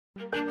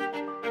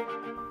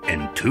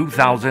In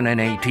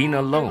 2018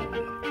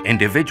 alone,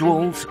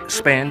 individuals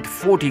spent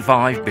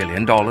 $45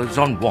 billion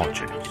on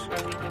watches.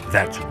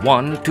 That's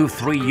 1 to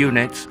 3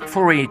 units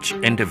for each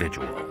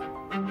individual.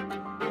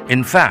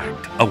 In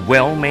fact, a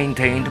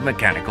well-maintained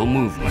mechanical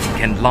movement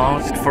can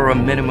last for a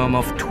minimum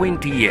of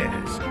 20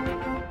 years.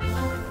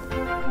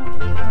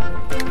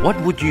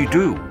 What would you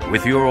do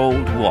with your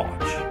old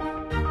watch?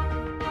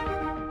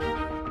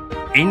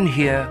 In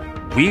here,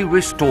 we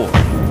restore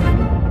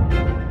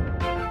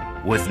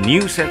with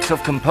new sets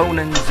of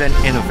components and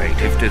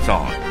innovative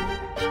design,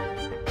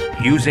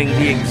 using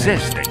the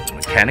existing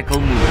mechanical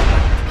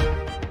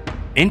movement.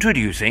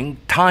 Introducing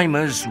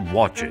TIMUS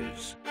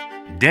Watches,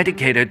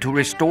 dedicated to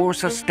restore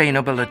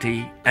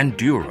sustainability and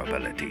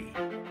durability,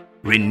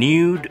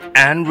 renewed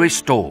and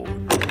restored.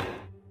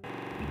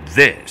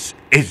 This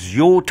is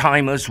your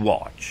TIMUS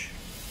watch.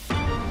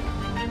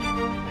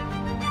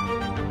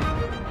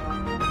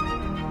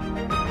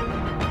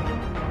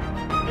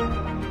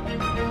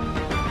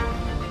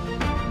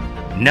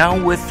 Now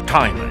with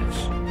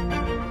TIMUS,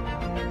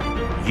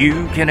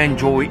 you can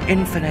enjoy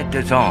infinite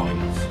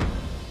designs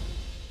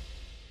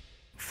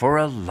for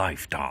a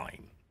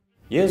lifetime.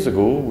 Years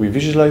ago, we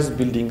visualized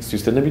building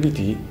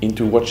sustainability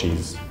into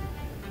watches.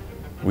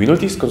 We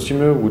noticed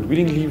consumers would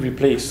willingly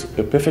replace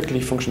a perfectly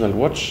functional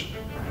watch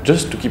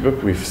just to keep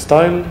up with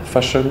style,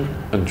 fashion,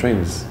 and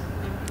trends.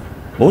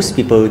 Most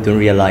people don't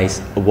realize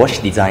a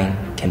watch design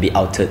can be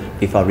altered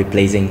without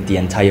replacing the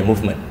entire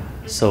movement.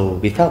 So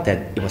we felt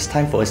that it was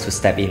time for us to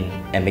step in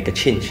and make a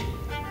change.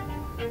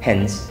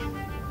 Hence,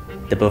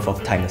 the birth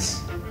of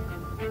TIMUS.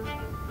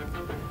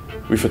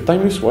 With a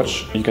TIMUS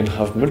watch, you can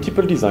have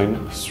multiple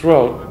designs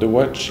throughout the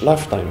watch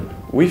lifetime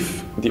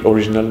with the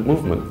original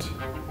movement.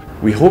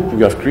 We hope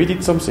we have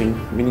created something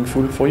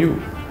meaningful for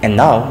you. And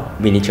now,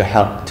 we need your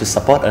help to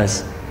support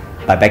us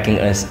by backing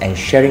us and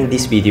sharing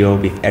this video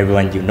with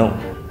everyone you know.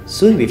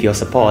 Soon with your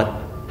support,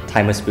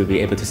 TIMUS will be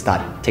able to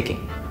start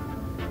ticking.